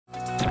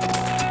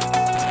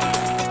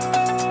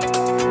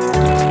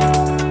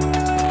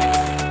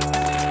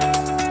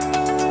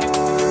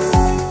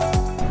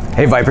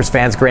Hey Vipers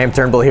fans, Graham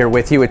Turnbull here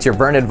with you. It's your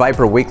Vernon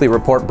Viper Weekly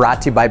Report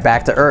brought to you by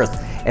Back to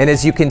Earth. And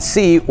as you can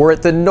see, we're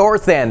at the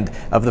north end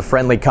of the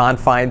friendly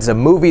confines. A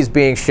movie's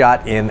being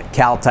shot in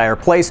Cal Tire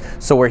Place.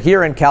 So we're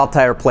here in Cal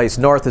Tire Place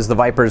North as the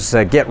Vipers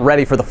get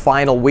ready for the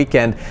final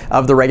weekend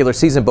of the regular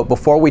season. But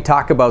before we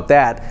talk about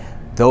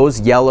that, those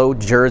yellow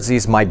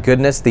jerseys, my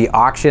goodness, the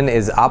auction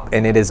is up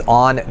and it is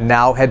on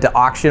now. Head to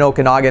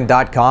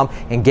auctionokanagan.com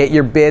and get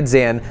your bids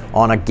in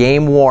on a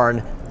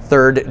game-worn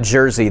third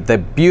jersey. The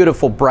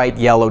beautiful bright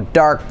yellow,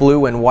 dark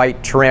blue and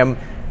white trim.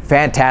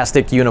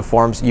 Fantastic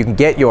uniforms. You can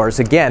get yours.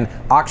 Again,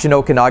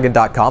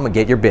 auctionokanagan.com and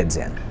get your bids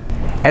in.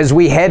 As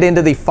we head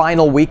into the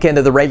final weekend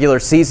of the regular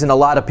season, a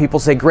lot of people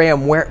say,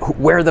 Graham,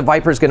 where are the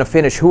Vipers going to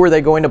finish? Who are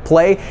they going to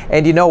play?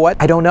 And you know what?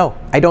 I don't know.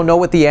 I don't know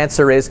what the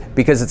answer is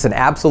because it's an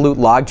absolute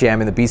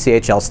logjam in the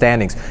BCHL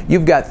standings.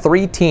 You've got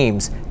three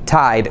teams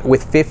tied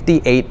with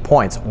 58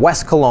 points.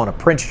 West Kelowna,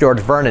 Prince George,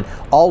 Vernon,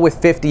 all with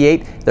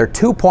 58. They're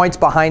 2 points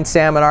behind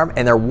Salmon Arm,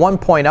 and they're 1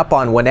 point up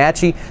on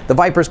Wenatchee. The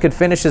Vipers could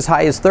finish as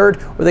high as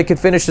third, or they could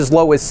finish as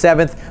low as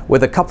seventh,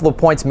 with a couple of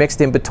points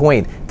mixed in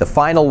between. The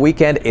final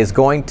weekend is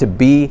going to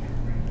be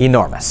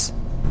enormous.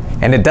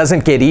 And it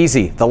doesn't get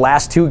easy. The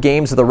last two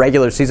games of the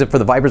regular season for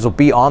the Vipers will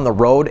be on the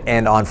road,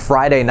 and on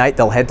Friday night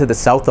they'll head to the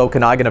South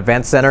Okanagan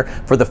Event Center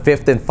for the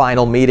fifth and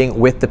final meeting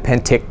with the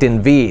Penticton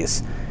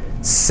Vs.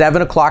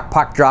 7 o'clock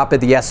puck drop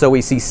at the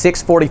SOEC,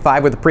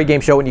 6:45 with the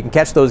pregame show, and you can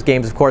catch those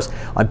games, of course,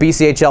 on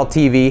BCHL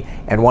TV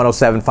and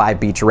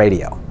 107.5 Beach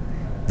Radio.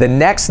 The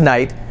next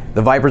night,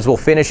 the Vipers will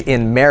finish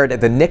in Merritt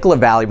at the Nicola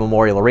Valley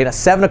Memorial Arena.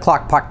 7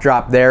 o'clock puck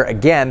drop there.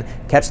 Again,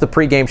 catch the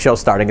pregame show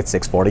starting at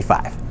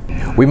 6:45.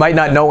 We might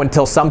not know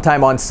until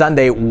sometime on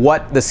Sunday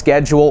what the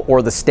schedule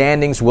or the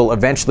standings will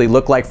eventually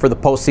look like for the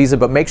postseason,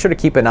 but make sure to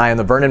keep an eye on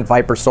the Vernon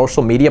Viper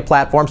social media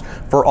platforms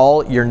for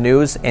all your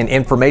news and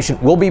information.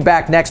 We'll be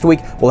back next week.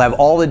 We'll have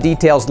all the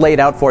details laid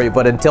out for you,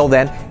 but until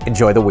then,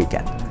 enjoy the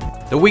weekend.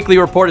 The Weekly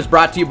Report is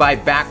brought to you by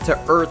Back to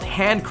Earth,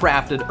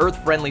 handcrafted,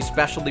 earth-friendly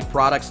specialty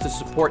products to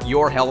support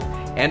your health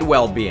and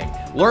well-being.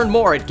 Learn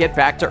more at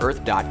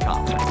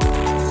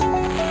getbacktoearth.com.